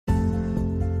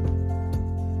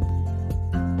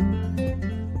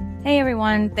Hey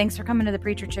everyone, thanks for coming to the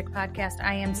Preacher Chick podcast.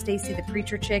 I am Stacy the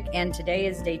Preacher Chick, and today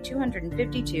is day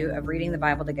 252 of reading the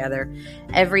Bible together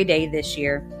every day this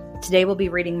year. Today we'll be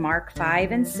reading Mark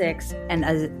 5 and 6,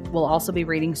 and we'll also be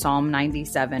reading Psalm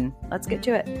 97. Let's get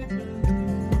to it.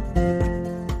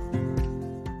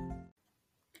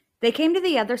 They came to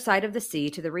the other side of the sea,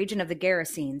 to the region of the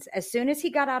Gerasenes. As soon as he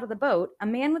got out of the boat, a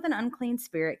man with an unclean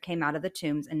spirit came out of the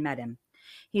tombs and met him.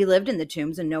 He lived in the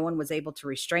tombs, and no one was able to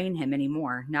restrain him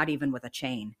anymore, not even with a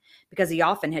chain, because he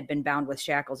often had been bound with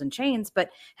shackles and chains,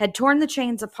 but had torn the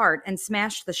chains apart and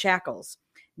smashed the shackles.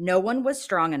 No one was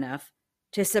strong enough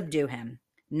to subdue him.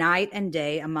 Night and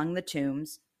day among the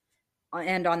tombs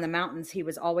and on the mountains, he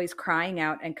was always crying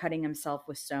out and cutting himself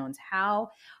with stones. How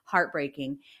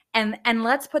heartbreaking. And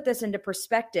let's put this into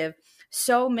perspective.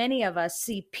 So many of us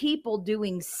see people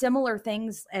doing similar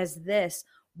things as this,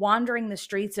 wandering the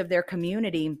streets of their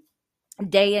community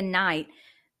day and night,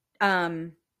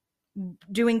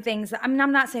 doing things. I'm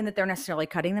not saying that they're necessarily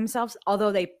cutting themselves,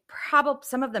 although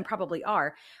some of them probably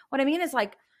are. What I mean is,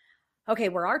 like, okay,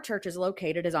 where our church is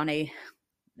located is on a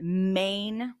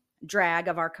main drag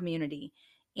of our community,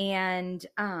 and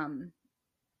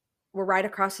we're right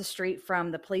across the street from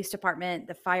the police department,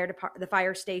 the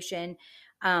fire station,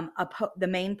 the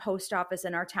main post office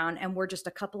in our town, and we're just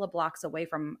a couple of blocks away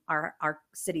from our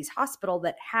city's hospital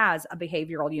that has a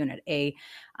behavioral unit, a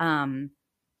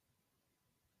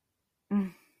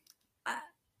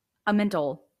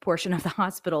mental portion of the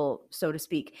hospital, so to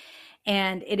speak.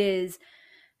 And it is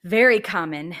very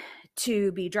common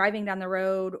to be driving down the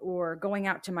road or going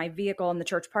out to my vehicle in the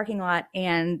church parking lot,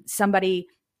 and somebody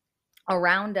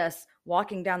around us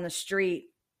walking down the street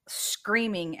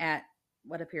screaming at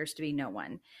what appears to be no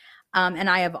one. And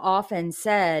I have often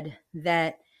said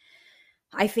that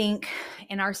I think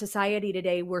in our society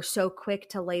today, we're so quick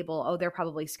to label, oh, they're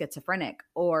probably schizophrenic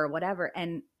or whatever.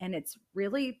 And it's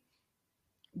really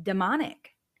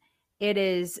demonic. It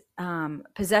is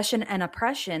possession and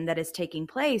oppression that is taking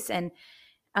place. And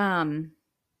I'm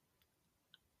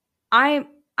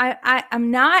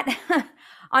not,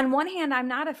 on one hand, I'm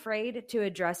not afraid to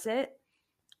address it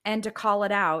and to call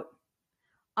it out.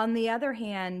 On the other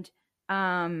hand,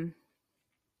 I'm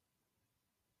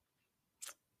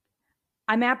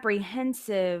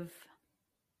apprehensive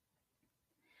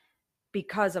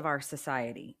because of our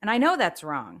society. And I know that's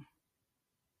wrong,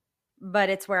 but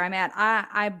it's where I'm at.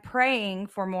 I'm praying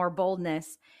for more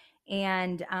boldness.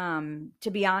 And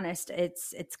to be honest,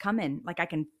 it's coming. Like, I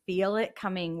can feel it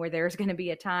coming, where there's going to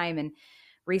be a time. And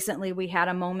recently we had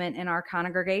a moment in our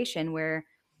congregation where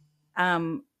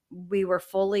we were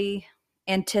fully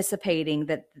anticipating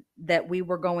that we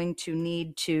were going to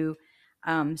need to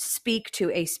speak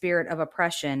to a spirit of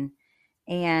oppression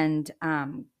and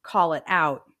call it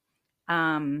out.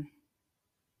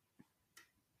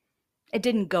 It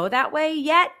didn't go that way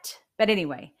yet, but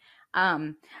anyway,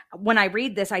 when I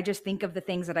read this, I just think of the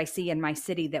things that I see in my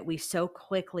city that we so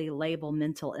quickly label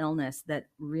mental illness, that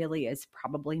really is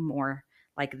probably more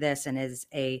like this, and is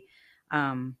a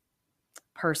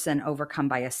person overcome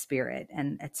by a spirit.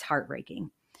 And it's heartbreaking.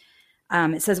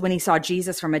 It says, when he saw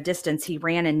Jesus from a distance, he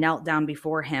ran and knelt down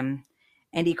before him,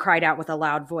 and he cried out with a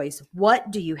loud voice,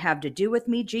 "What do you have to do with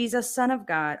me, Jesus, Son of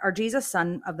God, or Jesus,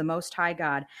 Son of the Most High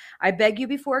God? I beg you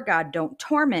before God, don't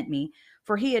torment me."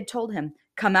 For he had told him,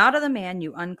 "Come out of the man,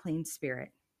 you unclean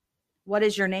spirit." "What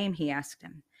is your name?" he asked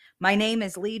him. "My name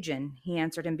is Legion," he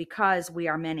answered him, "because we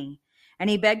are many." And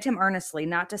he begged him earnestly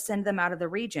not to send them out of the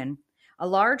region. A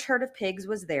large herd of pigs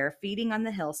was there, feeding on the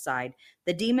hillside.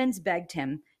 The demons begged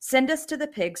him, "Send us to the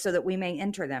pigs so that we may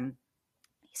enter them."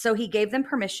 So he gave them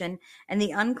permission, and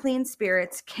the unclean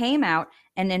spirits came out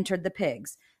and entered the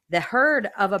pigs. The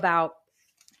herd of about,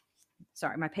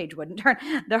 my page wouldn't turn.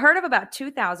 The herd of about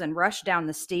 2,000 rushed down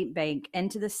the steep bank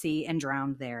into the sea and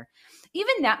drowned there.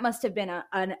 Even that must have been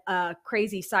a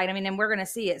crazy sight. I mean, and we're going to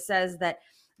see, it says that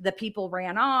the people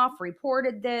ran off,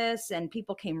 reported this, and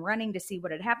people came running to see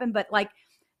what had happened. But like,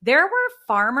 there were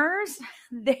farmers,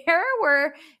 there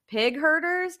were pig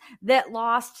herders that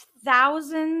lost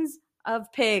thousands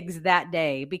of pigs that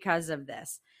day because of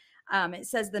this. It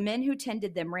says the men who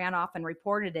tended them ran off and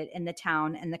reported it in the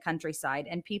town and the countryside,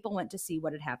 and people went to see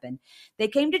what had happened. They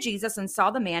came to Jesus and saw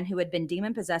the man who had been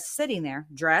demon-possessed sitting there,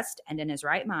 dressed and in his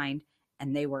right mind,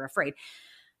 and they were afraid.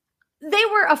 They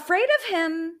were afraid of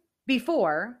him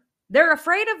before. They're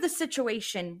afraid of the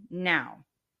situation now.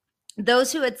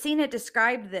 Those who had seen it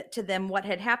described to them what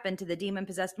had happened to the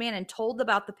demon-possessed man and told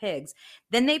about the pigs.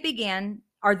 Then they began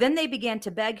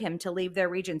to beg him to leave their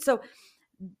region. So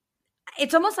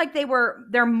it's almost like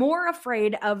they're more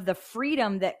afraid of the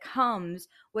freedom that comes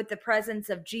with the presence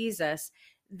of Jesus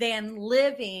than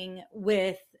living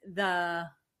with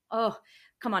oh,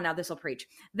 come on now, this will preach,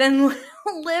 than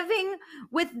living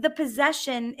with the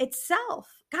possession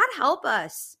itself. God help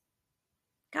us.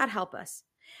 God help us.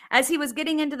 As he was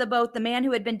getting into the boat, the man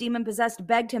who had been demon-possessed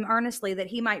begged him earnestly that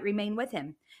he might remain with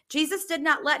him. Jesus did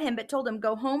not let him, but told him,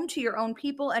 "Go home to your own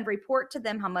people and report to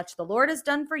them how much the Lord has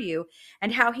done for you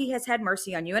and how he has had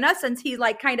mercy on you." In essence, he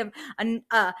kind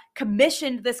of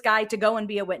commissioned this guy to go and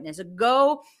be a witness.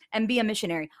 Go and be a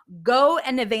missionary. Go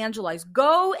and evangelize.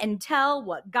 Go and tell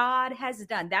what God has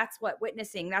done. That's what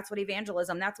witnessing, that's what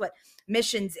evangelism, that's what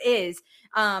missions is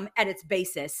at its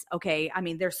basis. Okay. I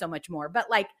mean, there's so much more, but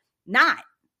not.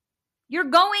 You're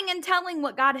going and telling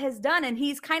what God has done. And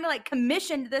he's kind of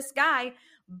commissioned this guy.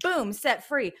 Boom, set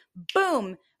free.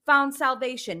 Boom, found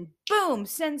salvation. Boom,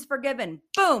 sins forgiven.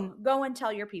 Boom, go and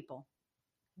tell your people.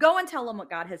 Go and tell them what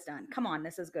God has done. Come on,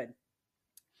 this is good.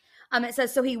 It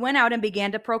says, so he went out and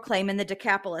began to proclaim in the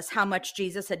Decapolis how much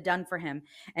Jesus had done for him.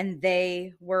 And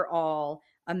they were all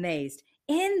amazed.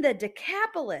 In the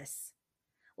Decapolis,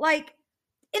 in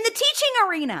the teaching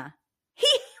arena, he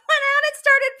went out and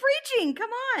started preaching. Come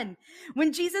on.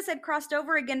 When Jesus had crossed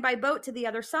over again by boat to the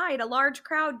other side, a large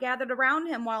crowd gathered around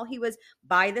him while he was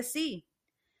by the sea.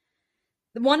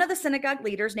 One of the synagogue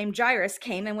leaders named Jairus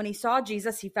came, and when he saw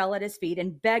Jesus, he fell at his feet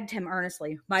and begged him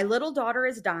earnestly, "My little daughter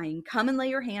is dying. Come and lay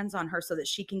your hands on her so that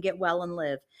she can get well and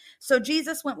live." So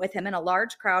Jesus went with him, and a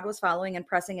large crowd was following and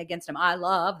pressing against him. I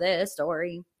love this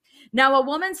story. Now, a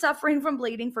woman suffering from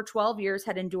bleeding for 12 years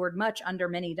had endured much under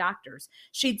many doctors.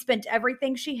 She'd spent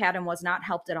everything she had and was not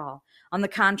helped at all. On the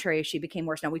contrary, she became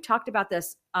worse. Now, we talked about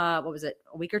this, a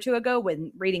week or two ago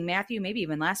when reading Matthew, maybe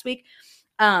even last week.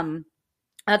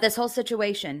 This whole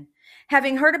situation.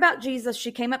 Having heard about Jesus,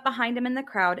 she came up behind him in the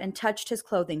crowd and touched his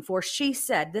clothing, for she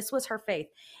said, this was her faith,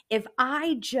 "If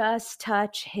I just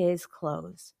touch his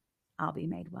clothes, I'll be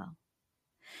made well."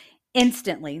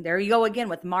 Instantly, there you go again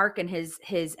with Mark and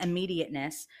his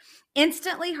immediateness.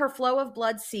 Instantly, her flow of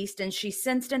blood ceased, and she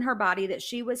sensed in her body that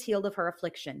she was healed of her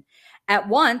affliction. At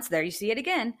once, there you see it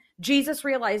again, Jesus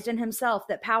realized in himself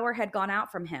that power had gone out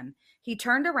from him. He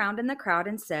turned around in the crowd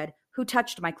and said, "Who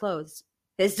touched my clothes?"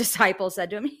 His disciples said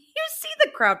to him, "You see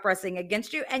the crowd pressing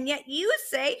against you, and yet you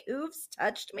say, 'Who's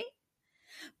touched me?'"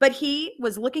 But he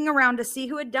was looking around to see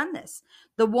who had done this.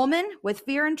 The woman, with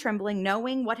fear and trembling,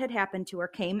 knowing what had happened to her,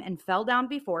 came and fell down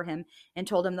before him and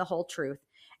told him the whole truth.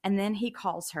 And then he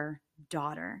calls her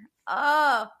daughter.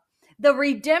 Oh, the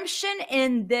redemption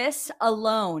in this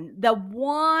alone, the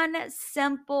one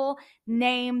simple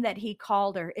name that he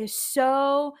called her, is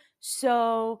so,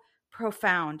 so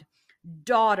profound.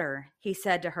 "Daughter," he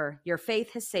said to her, "your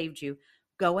faith has saved you.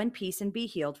 Go in peace and be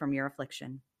healed from your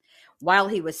affliction." While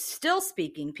he was still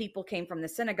speaking, people came from the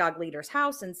synagogue leader's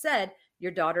house and said,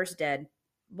 "Your daughter's dead.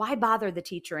 Why bother the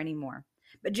teacher anymore?"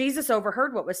 But Jesus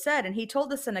overheard what was said, and he told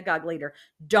the synagogue leader,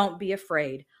 "Don't be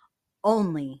afraid,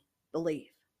 only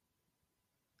believe."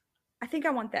 I think I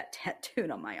want that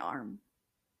tattooed on my arm.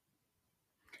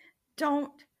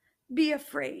 Don't be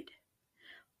afraid,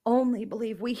 only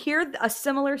believe. We hear a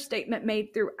similar statement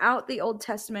made throughout the Old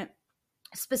Testament,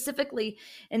 specifically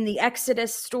in the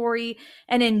Exodus story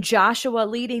and in Joshua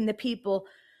leading the people.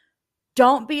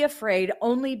 Don't be afraid,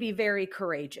 only be very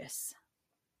courageous,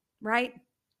 right?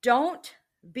 Don't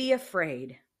be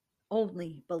afraid,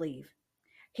 only believe.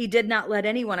 He did not let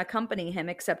anyone accompany him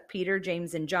except Peter,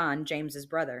 James, and John, James's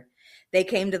brother. They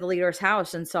came to the leader's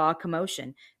house and saw a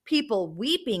commotion, people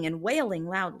weeping and wailing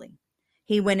loudly.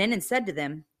 He went in and said to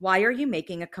them, "Why are you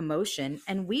making a commotion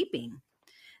and weeping?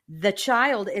 The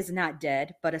child is not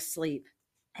dead, but asleep."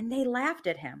 And they laughed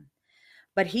at him.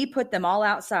 But he put them all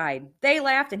outside. They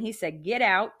laughed, and he said, "Get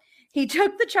out." He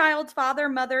took the child's father,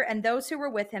 mother, and those who were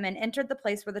with him and entered the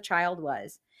place where the child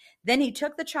was. Then he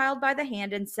took the child by the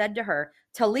hand and said to her,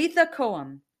 "Talitha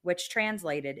koum," which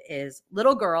translated is,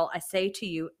 "Little girl, I say to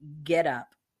you, get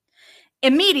up."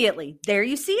 Immediately, there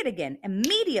you see it again.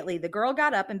 Immediately, the girl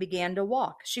got up and began to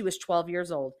walk. She was 12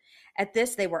 years old. At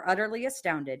this, they were utterly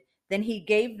astounded. Then he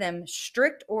gave them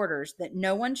strict orders that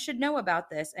no one should know about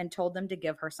this and told them to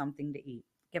give her something to eat,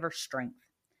 give her strength.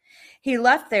 He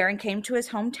left there and came to his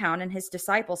hometown, and his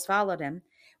disciples followed him.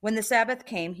 When the Sabbath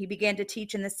came, he began to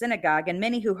teach in the synagogue, and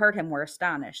many who heard him were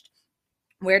astonished.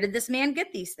 "Where did this man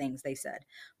get these things?" they said.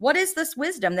 "What is this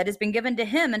wisdom that has been given to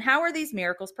him, and how are these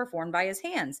miracles performed by his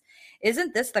hands?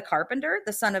 Isn't this the carpenter,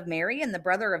 the son of Mary, and the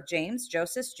brother of James,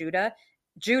 Joseph,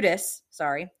 Judas,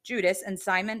 and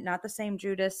Simon?" Not the same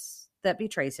Judas that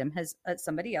betrays him, has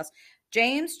somebody else.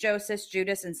 "James, Joseph,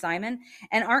 Judas, and Simon.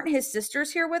 And aren't his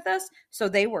sisters here with us?" So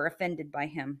they were offended by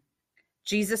him.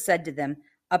 Jesus said to them,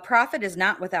 "A prophet is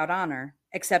not without honor,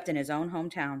 except in his own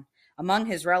hometown, among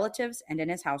his relatives and in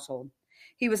his household.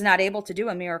 He was not able to do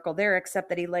a miracle there except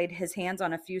that he laid his hands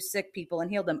on a few sick people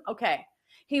and healed them. Okay.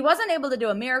 He wasn't able to do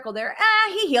a miracle there.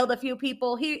 He healed a few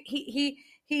people. He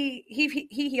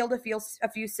healed a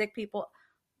few sick people.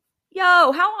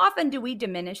 Yo, how often do we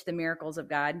diminish the miracles of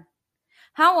God?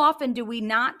 How often do we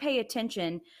not pay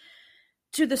attention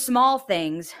to the small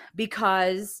things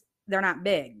because they're not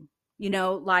big?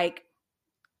 Like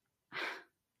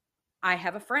I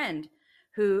have a friend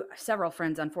several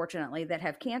friends, unfortunately, that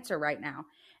have cancer right now.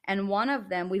 And one of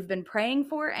them we've been praying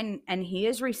for, and he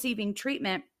is receiving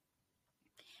treatment.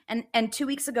 And 2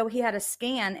 weeks ago, he had a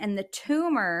scan and the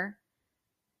tumor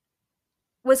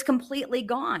was completely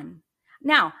gone.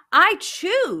 Now, I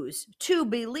choose to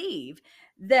believe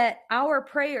that our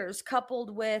prayers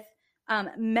coupled with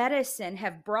medicine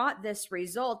have brought this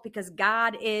result because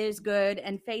God is good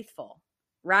and faithful,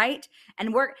 right?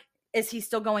 And is he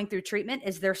still going through treatment?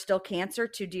 Is there still cancer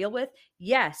to deal with?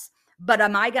 Yes. But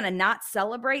am I going to not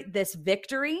celebrate this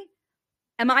victory?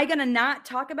 Am I going to not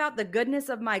talk about the goodness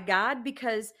of my God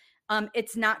because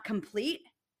it's not complete?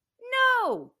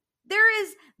 No.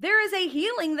 There is a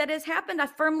healing that has happened. I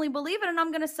firmly believe it, and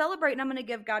I'm going to celebrate and I'm going to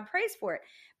give God praise for it.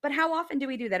 But how often do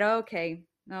we do that? Okay.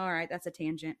 All right. That's a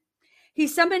tangent. He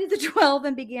summoned the 12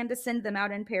 and began to send them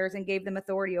out in pairs and gave them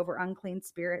authority over unclean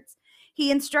spirits.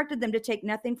 He instructed them to take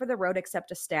nothing for the road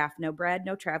except a staff, no bread,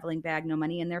 no traveling bag, no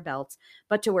money in their belts,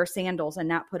 but to wear sandals and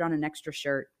not put on an extra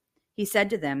shirt. He said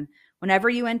to them, whenever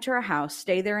you enter a house,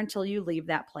 stay there until you leave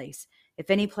that place. If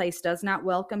any place does not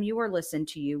welcome you or listen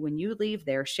to you, when you leave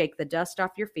there, shake the dust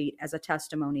off your feet as a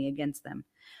testimony against them.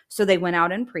 So they went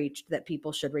out and preached that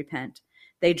people should repent.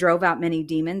 They drove out many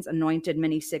demons, anointed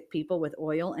many sick people with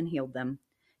oil, and healed them.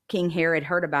 King Herod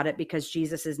heard about it because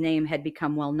Jesus' name had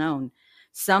become well known.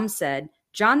 Some said,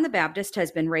 John the Baptist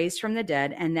has been raised from the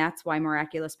dead, and that's why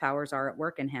miraculous powers are at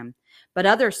work in him. But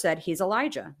others said he's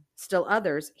Elijah. Still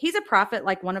others, he's a prophet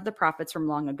like one of the prophets from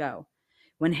long ago.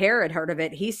 When Herod heard of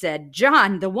it, he said,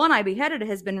 John, the one I beheaded,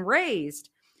 has been raised.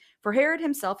 For Herod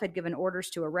himself had given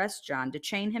orders to arrest John, to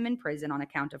chain him in prison on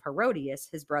account of Herodias,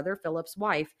 his brother Philip's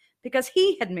wife, because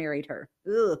he had married her.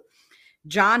 Ugh.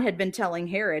 John had been telling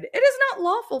Herod, it is not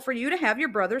lawful for you to have your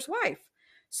brother's wife.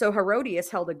 So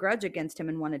Herodias held a grudge against him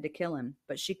and wanted to kill him.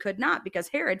 But she could not, because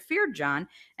Herod feared John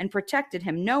and protected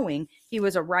him, knowing he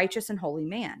was a righteous and holy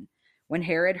man. When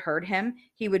Herod heard him,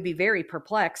 he would be very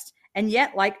perplexed and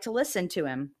yet like to listen to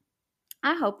him.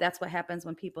 I hope that's what happens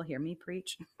when people hear me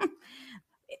preach.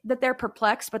 That they're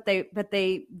perplexed, but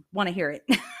they want to hear it.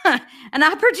 An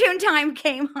opportune time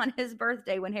came on his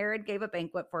birthday when Herod gave a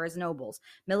banquet for his nobles,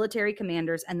 military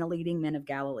commanders, and the leading men of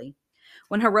Galilee.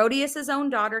 When Herodias' own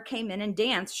daughter came in and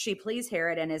danced, she pleased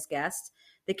Herod and his guests.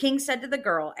 The king said to the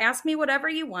girl, ask me whatever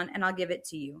you want, and I'll give it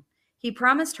to you. He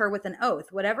promised her with an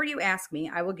oath, whatever you ask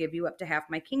me, I will give you up to half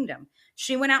my kingdom.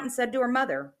 She went out and said to her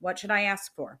mother, what should I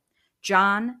ask for?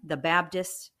 John the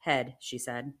Baptist's head, she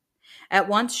said. At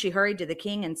once she hurried to the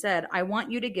king and said, I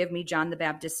want you to give me John the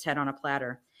Baptist's head on a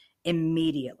platter.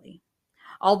 Immediately.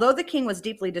 Although the king was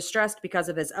deeply distressed because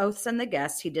of his oaths and the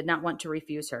guests, he did not want to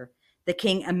refuse her. The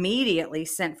king immediately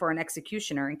sent for an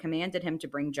executioner and commanded him to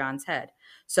bring John's head.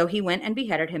 So he went and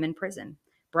beheaded him in prison,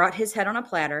 brought his head on a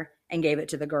platter, and gave it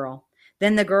to the girl.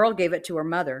 Then the girl gave it to her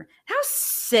mother. How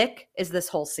sick is this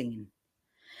whole scene?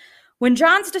 When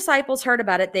John's disciples heard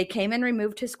about it, they came and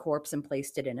removed his corpse and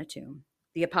placed it in a tomb.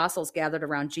 The apostles gathered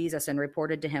around Jesus and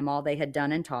reported to him all they had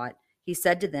done and taught. He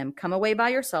said to them, come away by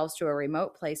yourselves to a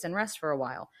remote place and rest for a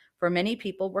while, for many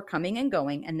people were coming and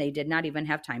going, and they did not even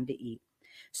have time to eat.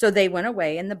 So they went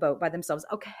away in the boat by themselves.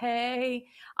 Okay,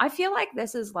 I feel like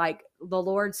this is like the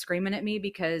Lord screaming at me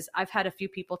because I've had a few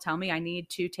people tell me I need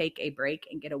to take a break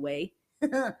and get away.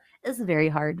 It's very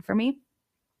hard for me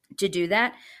to do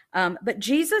that. But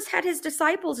Jesus had his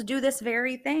disciples do this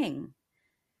very thing.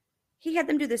 He had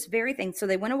them do this very thing. So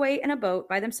they went away in a boat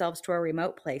by themselves to a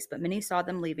remote place, but many saw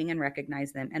them leaving and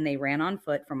recognized them, and they ran on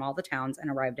foot from all the towns and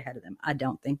arrived ahead of them. I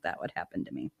don't think that would happen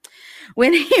to me.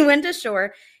 When he went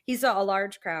ashore, he saw a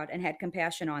large crowd and had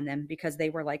compassion on them because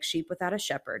they were like sheep without a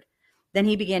shepherd. Then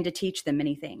he began to teach them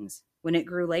many things. When it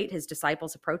grew late, his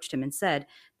disciples approached him and said,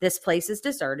 this place is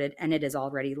deserted and it is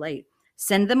already late.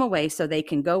 Send them away so they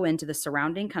can go into the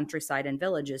surrounding countryside and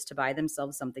villages to buy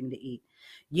themselves something to eat.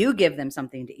 You give them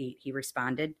something to eat, he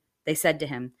responded. They said to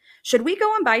him, should we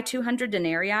go and buy 200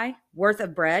 denarii worth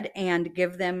of bread and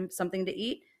give them something to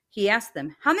eat? He asked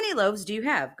them, how many loaves do you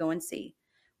have? Go and see.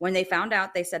 When they found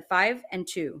out, they said 5 and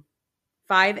 2.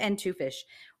 5 and 2 fish.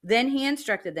 Then he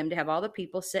instructed them to have all the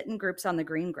people sit in groups on the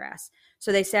green grass.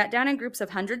 So they sat down in groups of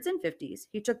hundreds and fifties.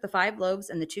 He took the 5 loaves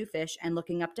and the 2 fish, and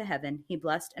looking up to heaven, he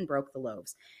blessed and broke the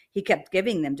loaves. He kept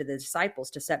giving them to the disciples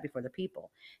to set before the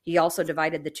people. He also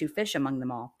divided the 2 fish among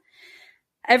them all.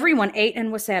 Everyone ate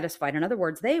and was satisfied. In other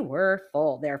words, they were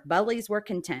full. Their bellies were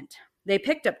content. They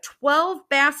picked up 12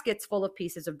 baskets full of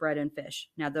pieces of bread and fish.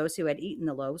 Now, those who had eaten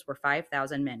the loaves were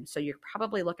 5,000 men. So you're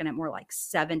probably looking at more like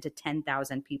 7,000 to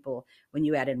 10,000 people when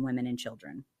you add in women and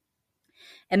children.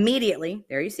 Immediately,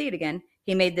 there you see it again,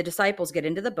 he made the disciples get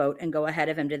into the boat and go ahead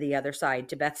of him to the other side,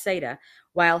 to Bethsaida,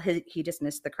 while he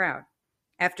dismissed the crowd.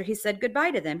 After he said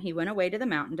goodbye to them, he went away to the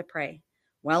mountain to pray.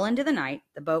 Well into the night,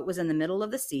 the boat was in the middle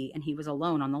of the sea, and he was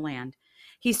alone on the land.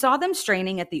 He saw them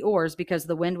straining at the oars because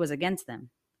the wind was against them.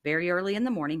 Very early in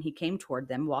the morning, he came toward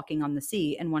them, walking on the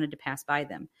sea, and wanted to pass by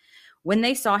them. When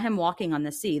they saw him walking on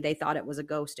the sea, they thought it was a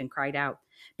ghost and cried out,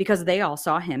 because they all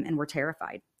saw him and were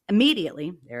terrified.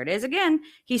 Immediately, there it is again,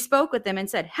 he spoke with them and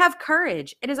said, "Have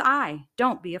courage, it is I,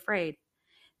 don't be afraid."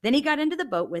 Then he got into the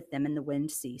boat with them, and the wind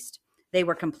ceased. They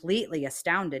were completely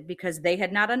astounded because they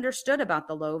had not understood about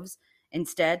the loaves.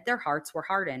 Instead, their hearts were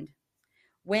hardened.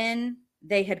 When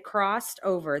they had crossed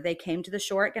over, they came to the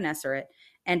shore at Gennesaret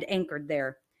and anchored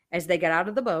there. As they got out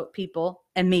of the boat, people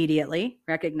immediately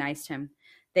recognized him.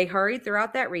 They hurried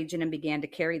throughout that region and began to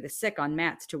carry the sick on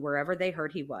mats to wherever they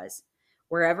heard he was.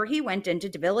 Wherever he went, into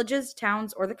villages,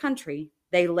 towns, or the country,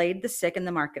 they laid the sick in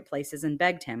the marketplaces and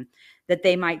begged him that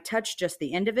they might touch just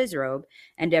the end of his robe,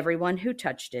 and everyone who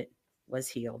touched it was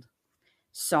healed.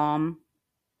 Psalm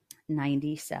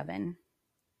 97.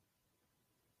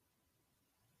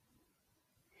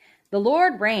 The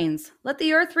Lord reigns. Let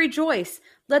the earth rejoice.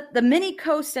 Let the many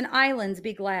coasts and islands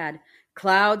be glad.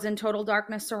 Clouds and total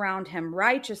darkness surround him.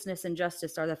 Righteousness and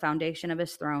justice are the foundation of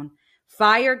his throne.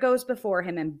 Fire goes before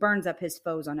him and burns up his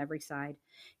foes on every side.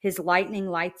 His lightning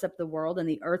lights up the world, and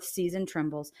the earth sees and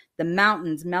trembles. The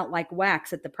mountains melt like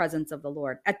wax at the presence of the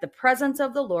Lord, at the presence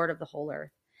of the Lord of the whole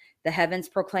earth. The heavens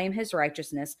proclaim his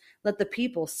righteousness. Let the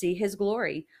people see his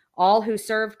glory. All who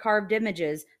serve carved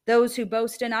images, those who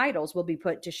boast in idols, will be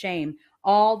put to shame.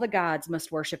 All the gods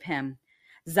must worship him.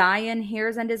 Zion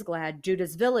hears and is glad.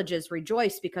 Judah's villages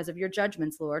rejoice because of your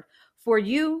judgments, Lord. For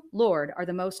you, Lord, are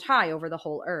the most high over the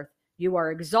whole earth. You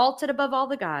are exalted above all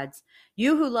the gods.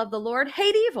 You who love the Lord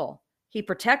hate evil. He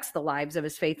protects the lives of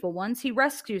his faithful ones. He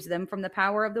rescues them from the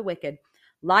power of the wicked.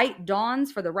 Light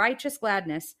dawns for the righteous,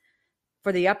 gladness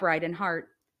for the upright in heart.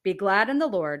 Be glad in the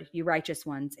Lord, you righteous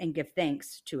ones, and give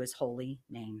thanks to his holy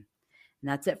name.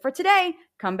 And that's it for today.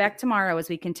 Come back tomorrow as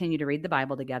we continue to read the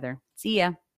Bible together. See ya.